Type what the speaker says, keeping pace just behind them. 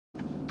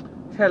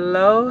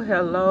Hello,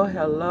 hello,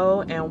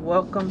 hello, and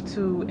welcome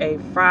to a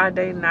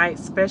Friday night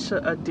special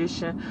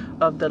edition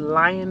of the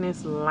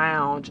Lioness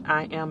Lounge.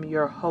 I am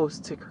your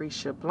host,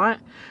 Takresha Blunt.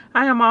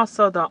 I am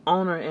also the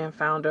owner and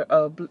founder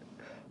of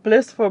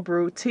Blissful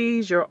Brew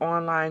Teas, your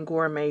online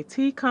gourmet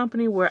tea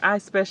company where I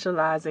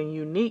specialize in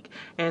unique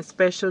and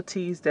special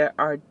teas that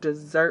are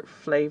dessert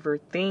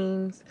flavored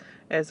themes,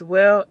 as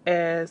well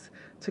as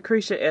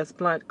Takresha S.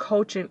 Blunt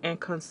Coaching and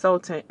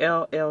Consultant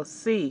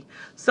LLC.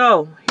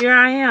 So here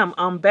I am.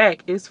 I'm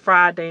back. It's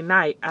Friday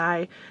night.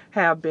 I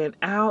have been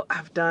out.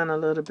 I've done a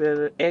little bit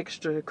of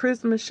extra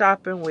Christmas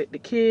shopping with the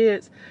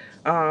kids.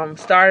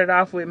 Started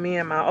off with me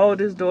and my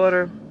oldest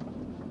daughter.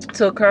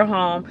 Took her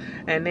home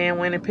and then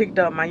went and picked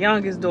up my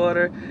youngest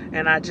daughter,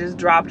 and I just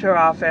dropped her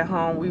off at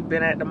home. We've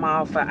been at the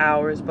mall for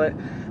hours, but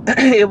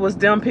it was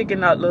them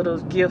picking up little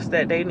gifts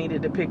that they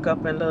needed to pick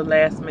up and little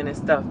last minute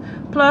stuff.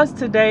 Plus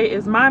today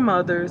is my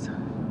mother's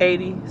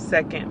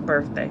 82nd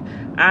birthday.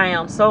 I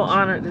am so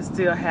honored to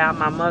still have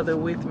my mother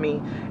with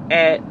me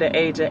at the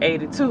age of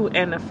 82,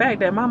 and the fact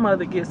that my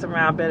mother gets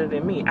around better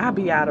than me. I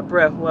be out of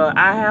breath. Well,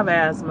 I have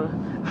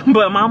asthma,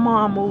 but my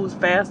mom moves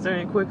faster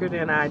and quicker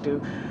than I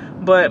do.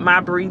 But my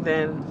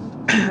breathing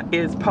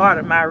is part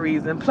of my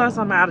reason. Plus,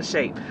 I'm out of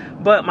shape.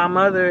 But my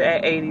mother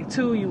at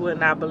 82, you would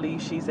not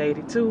believe she's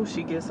 82.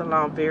 She gets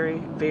along very,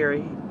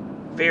 very,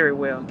 very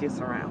well. Gets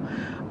around.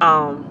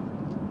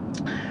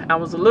 I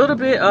was a little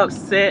bit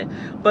upset,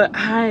 but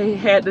I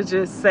had to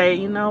just say,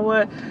 you know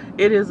what?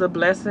 It is a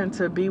blessing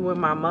to be with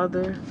my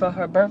mother for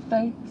her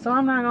birthday. So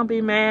I'm not going to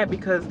be mad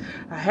because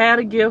I had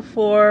a gift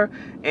for her,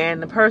 and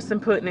the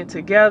person putting it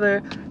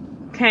together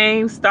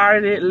came,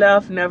 started it,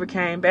 left, never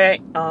came back.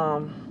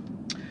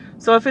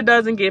 So if it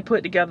doesn't get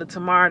put together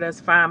tomorrow,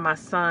 that's fine. My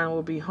son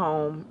will be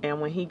home,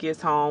 and when he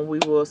gets home, we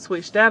will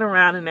switch that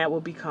around, and that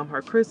will become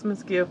her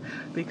Christmas gift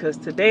because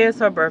today is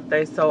her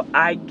birthday. So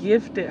I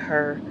gifted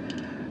her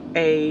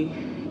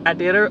I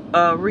did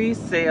a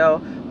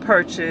resale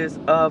purchase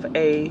of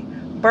a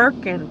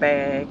Birkin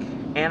bag,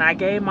 and I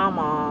gave my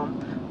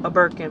mom a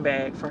Birkin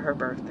bag for her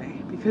birthday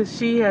because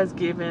she has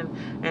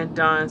given and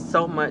done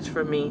so much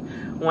for me.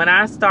 When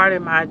I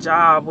started my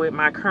job with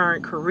my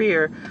current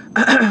career,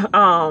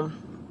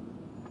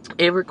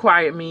 it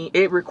requires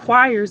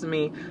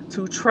me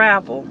to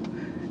travel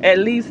at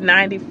least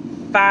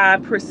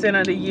 95%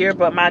 of the year,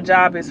 but my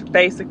job is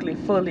basically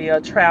fully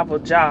a travel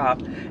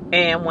job.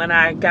 And when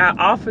I got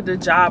offered the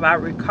job, I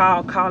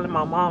recall calling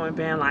my mom and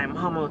being like,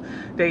 Mama,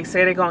 they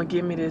say they're gonna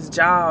give me this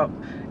job,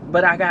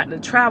 but I got to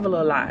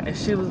travel a lot. And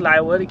she was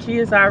like, well, the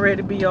kids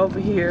already be over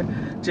here,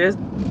 just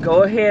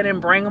go ahead and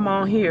bring them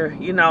on here,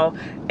 you know.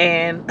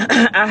 And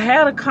I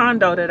had a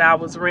condo that I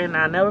was renting.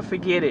 I'll never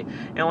forget it.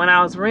 And when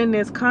I was renting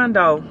this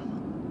condo,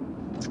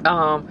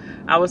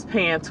 I was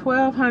paying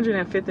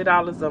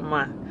 $1,250 a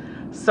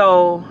month.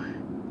 So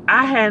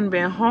I hadn't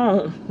been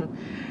home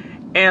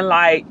in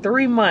like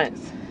 3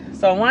 months.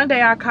 So one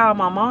day I called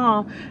my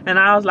mom and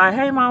I was like,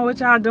 hey Mom, what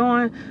y'all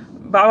doing?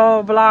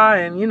 Blah, blah, blah,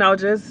 and you know,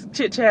 just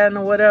chit-chatting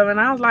or whatever. And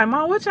I was like,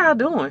 Mom, what y'all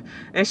doing?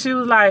 And she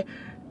was like,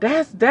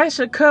 that's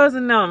your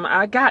cousin them.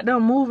 I got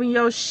them moving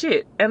your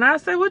shit. And I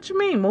said, what you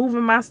mean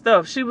moving my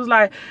stuff? She was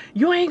like,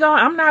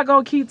 I'm not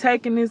gonna keep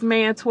taking this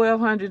man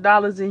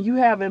 $1,200 and you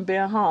haven't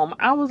been home.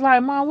 I was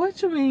like, Mom,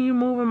 what you mean you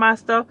moving my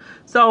stuff?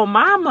 So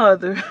my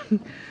mother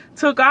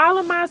took all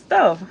of my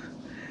stuff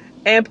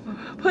and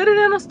put it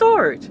in a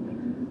storage.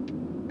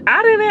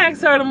 I didn't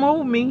ask her to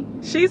move me.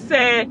 She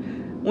said,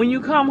 when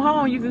you come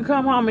home, you can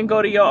come home and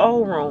go to your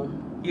old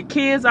room. Your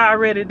kids are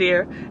already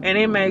there, and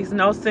it makes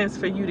no sense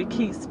for you to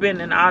keep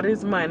spending all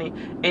this money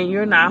and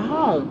you're not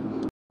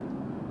home.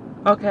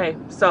 Okay,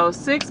 so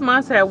 6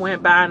 months have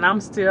went by and I'm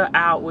still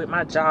out with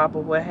my job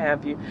or what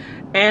have you.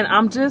 And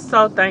I'm just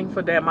so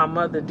thankful that my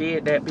mother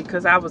did that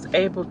because I was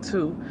able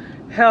to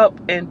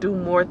help and do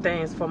more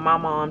things for my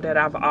mom that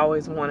I've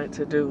always wanted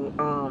to do.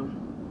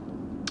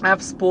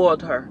 I've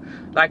spoiled her.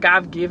 Like,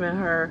 I've given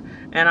her,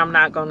 and I'm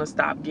not going to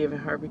stop giving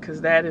her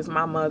because that is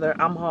my mother.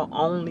 I'm her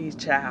only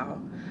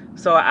child.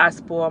 So I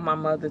spoil my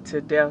mother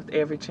to death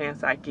every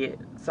chance I get.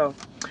 So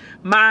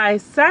my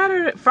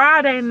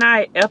Friday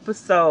night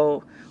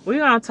episode, we're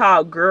going to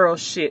talk girl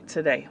shit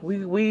today. We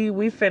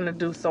finna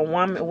do some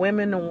woman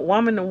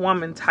to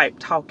woman type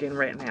talking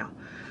right now.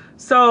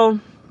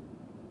 So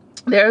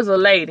there's a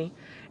lady,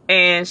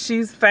 and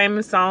she's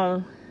famous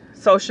on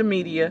social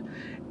media,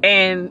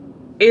 and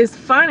it's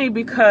funny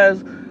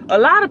because a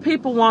lot of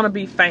people want to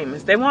be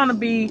famous. They want to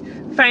be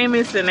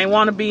famous and they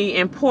want to be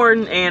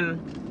important, and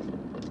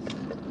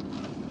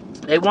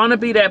they want to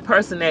be that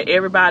person that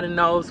everybody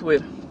knows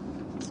with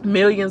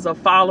millions of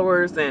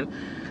followers and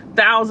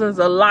thousands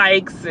of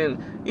likes and,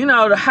 you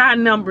know, the high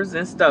numbers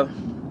and stuff.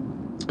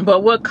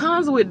 But what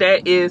comes with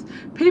that is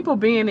people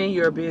being in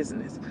your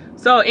business.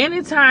 So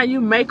anytime you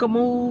make a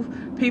move,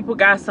 people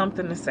got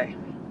something to say.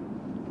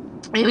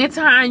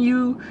 Anytime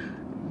you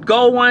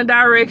go one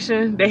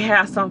direction, they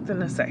have something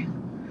to say.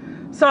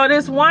 So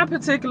this one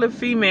particular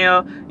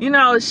female,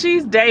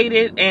 she's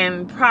dated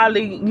and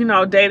probably,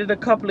 dated a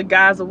couple of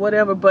guys or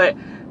whatever, but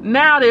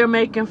now they're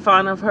making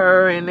fun of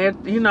her and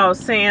they're,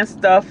 saying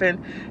stuff,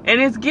 and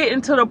it's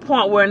getting to the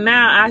point where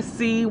now I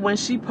see when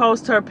she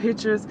posts her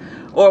pictures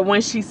or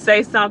when she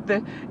says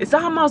something, it's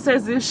almost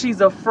as if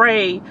she's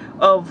afraid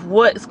of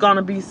what's going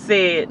to be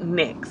said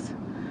next.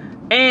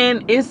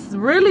 And it's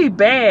really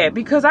bad,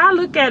 because I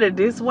look at it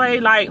this way,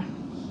 like,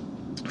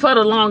 for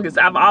the longest,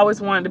 I've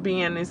always wanted to be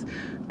in this.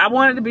 I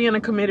wanted to be in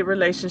a committed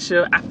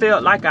relationship. I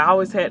felt like I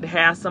always had to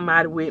have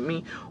somebody with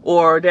me,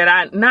 or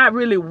that not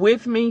really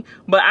with me,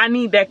 but I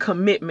need that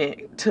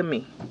commitment to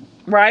me,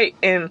 right?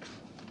 And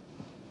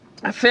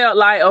I felt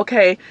like,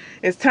 okay,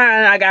 it's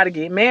time. I got to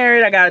get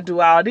married. I got to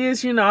do all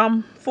this.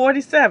 I'm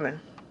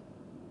 47.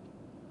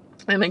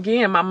 And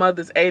again, my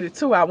mother's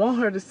 82. I want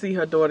her to see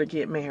her daughter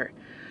get married.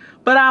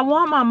 But I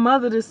want my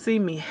mother to see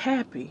me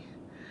happy.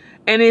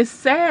 And it's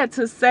sad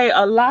to say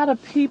a lot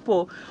of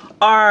people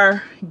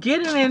are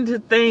getting into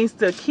things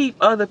to keep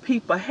other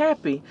people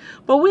happy.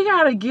 But we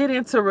got to get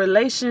into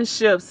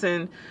relationships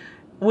and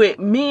with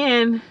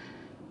men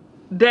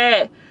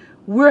that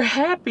we're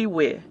happy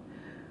with.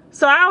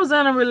 So I was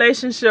in a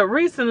relationship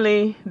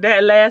recently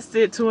that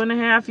lasted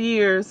 2.5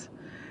 years.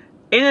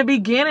 In the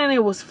beginning,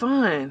 it was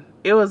fun.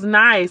 It was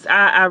nice.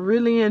 I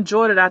really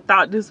enjoyed it. I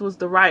thought this was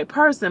the right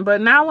person.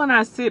 But now when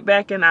I sit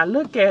back and I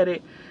look at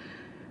it,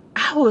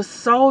 I was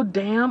so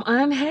damn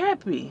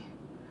unhappy.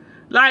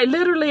 Like,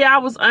 literally, I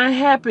was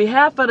unhappy.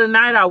 Half of the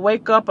night I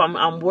wake up,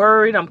 I'm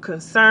worried, I'm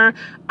concerned.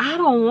 I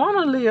don't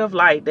want to live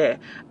like that.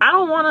 I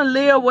don't want to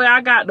live where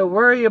I got to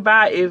worry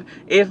about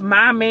if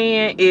my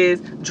man is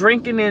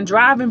drinking and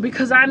driving,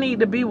 because I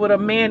need to be with a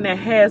man that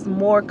has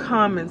more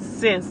common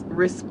sense,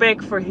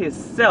 respect for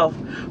himself,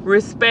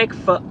 respect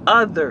for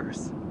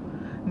others,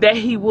 that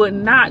he would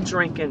not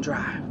drink and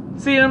drive.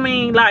 See what I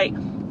mean? Like,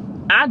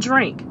 I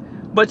drink,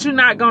 but you're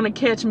not going to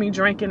catch me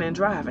drinking and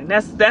driving.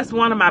 That's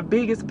one of my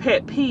biggest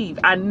pet peeves.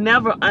 I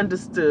never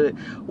understood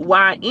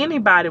why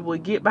anybody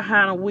would get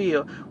behind a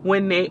wheel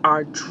when they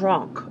are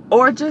drunk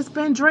or just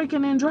been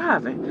drinking and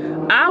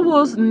driving. I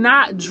will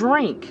not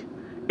drink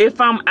if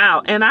I'm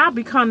out, and I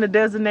become the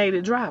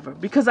designated driver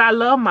because I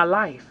love my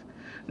life.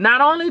 Not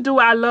only do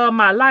I love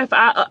my life,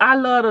 I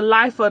love the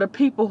life of the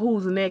people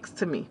who's next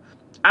to me.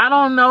 I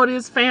don't know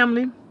this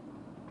family,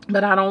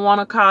 but I don't want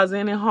to cause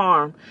any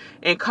harm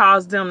and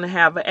cause them to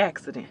have an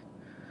accident.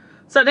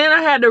 So then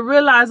I had to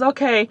realize,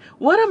 okay,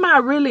 what am I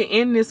really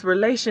in this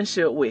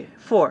relationship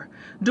for?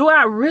 Do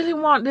I really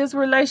want this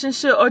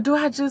relationship, or do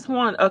I just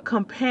want a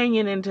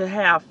companion and to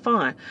have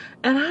fun?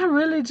 And I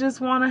really just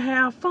want to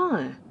have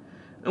fun.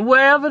 And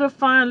wherever the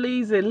fun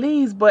leads, it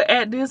leads. But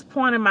at this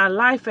point in my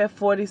life at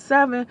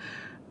 47,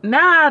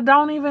 now I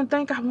don't even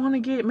think I want to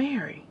get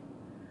married.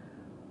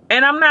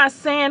 And I'm not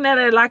saying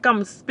that like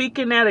I'm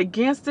speaking that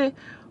against it,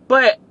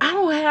 but I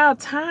don't have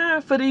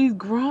time for these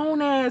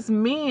grown-ass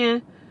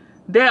men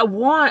that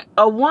want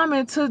a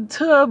woman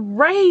to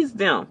raise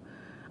them.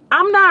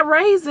 I'm not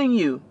raising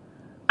you.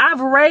 I've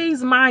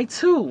raised my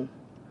two.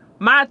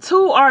 My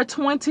two are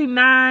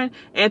 29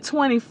 and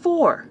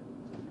 24.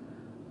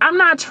 I'm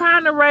not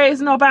trying to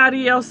raise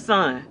nobody else's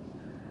son.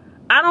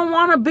 I don't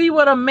want to be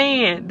with a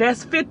man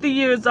that's 50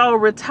 years old,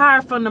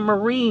 retired from the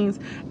Marines,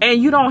 and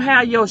you don't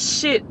have your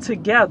shit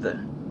together.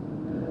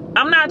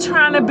 I'm not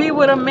trying to be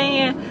with a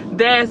man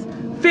that's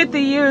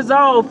 50 years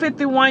old,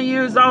 51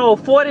 years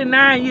old,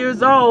 49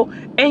 years old,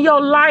 and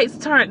your lights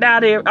turned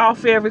out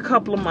off every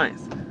couple of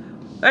months.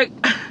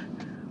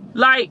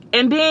 Like,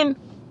 and then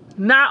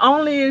not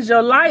only is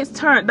your lights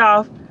turned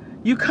off,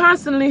 you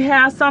constantly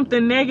have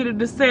something negative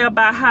to say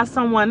about how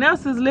someone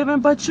else is living,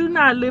 but you're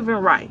not living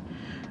right.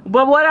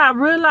 But what I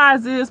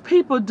realize is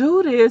people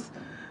do this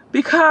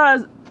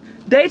because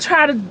they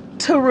try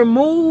to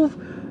remove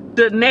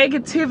the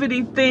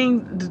negativity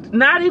thing,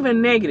 not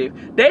even negative.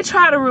 They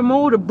try to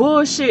remove the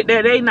bullshit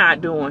that they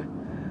not doing.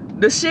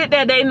 The shit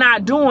that they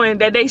not doing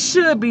that they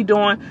should be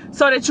doing,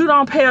 so that you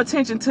don't pay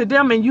attention to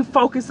them and you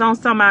focus on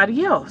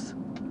somebody else.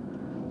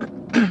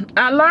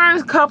 I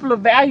learned a couple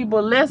of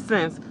valuable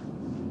lessons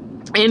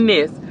in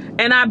this,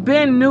 and I've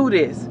been knew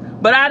this,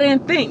 but I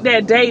didn't think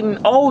that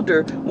dating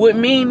older would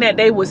mean that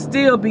they would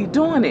still be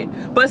doing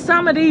it. But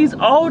some of these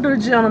older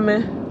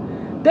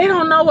gentlemen, they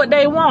don't know what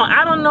they want.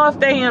 I don't know if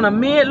they in a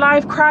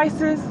midlife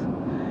crisis,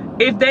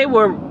 if they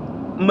were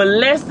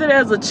molested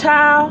as a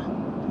child,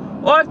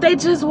 or if they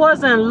just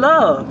wasn't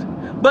loved.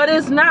 But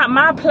it's not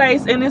my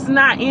place, and it's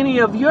not any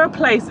of your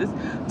places,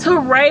 to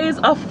raise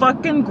a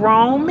fucking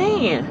grown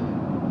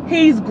man.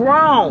 He's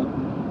grown.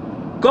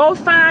 Go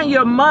find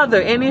your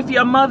mother, and if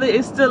your mother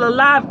is still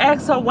alive,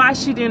 ask her why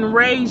she didn't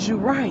raise you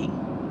right.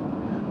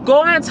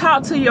 Go and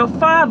talk to your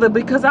father,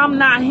 because I'm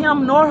not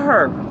him nor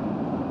her.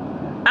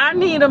 I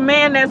need a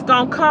man that's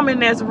going to come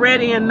and that's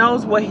ready and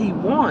knows what he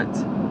wants.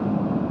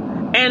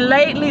 And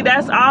lately,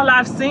 that's all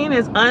I've seen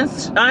is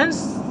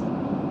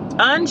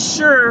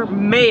unsure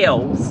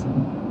males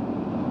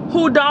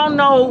who don't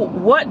know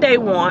what they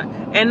want.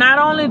 And not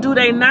only do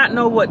they not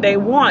know what they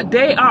want,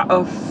 they are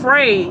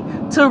afraid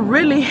to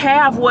really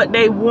have what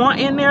they want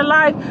in their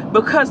life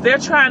because they're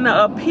trying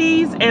to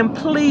appease and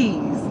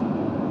please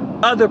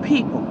other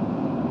people.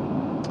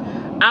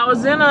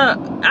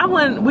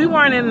 We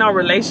weren't in no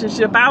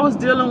relationship. I was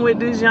dealing with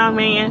this young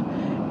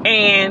man,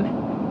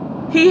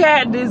 and he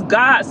had this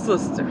god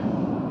sister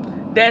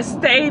that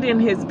stayed in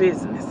his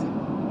business.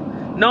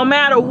 No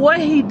matter what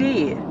he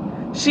did,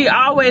 she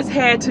always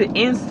had to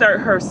insert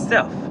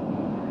herself.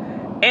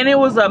 And it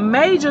was a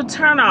major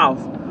turnoff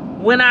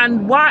when I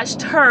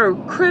watched her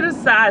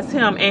criticize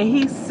him and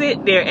he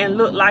sit there and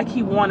look like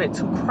he wanted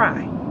to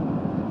cry.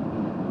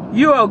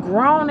 You're a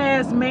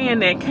grown-ass man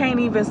that can't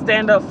even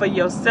stand up for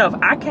yourself.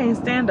 I can't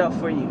stand up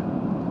for you.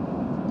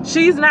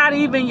 She's not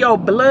even your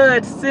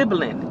blood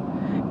sibling.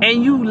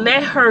 And you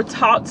let her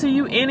talk to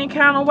you any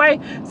kind of way.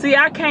 See,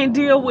 I can't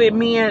deal with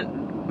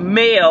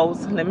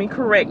males. Let me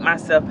correct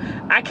myself.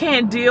 I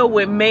can't deal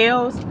with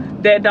males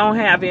that don't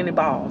have any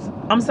balls.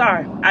 I'm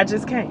sorry. I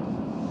just can't.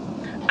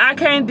 I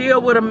can't deal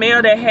with a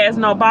male that has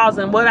no balls.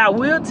 And what I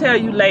will tell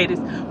you, ladies,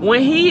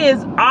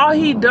 when all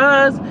he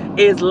does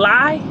is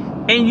lie,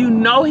 and you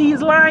know he's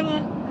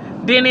lying,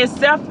 then it's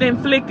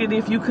self-inflicted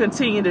if you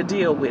continue to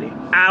deal with it.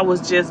 I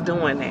was just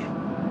doing that.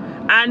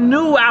 I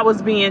knew I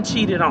was being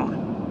cheated on.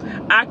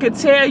 I could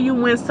tell you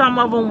when some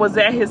of them was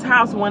at his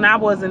house when I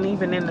wasn't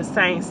even in the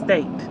same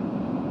state.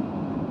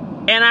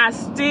 And I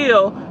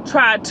still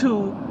tried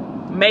to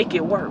make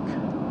it work.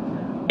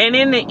 And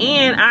in the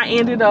end, I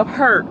ended up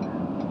hurt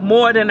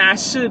more than I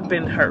should have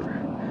been hurt.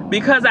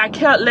 Because I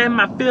kept letting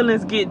my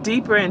feelings get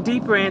deeper and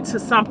deeper into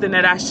something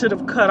that I should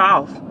have cut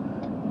off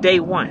day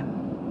one.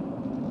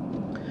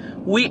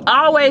 We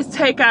always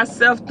take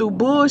ourselves through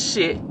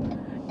bullshit,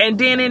 and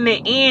then in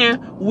the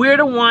end, we're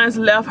the ones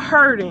left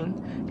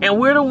hurting, and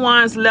we're the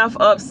ones left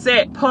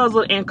upset,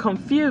 puzzled, and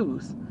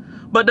confused.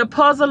 But the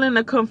puzzle and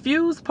the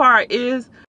confused part is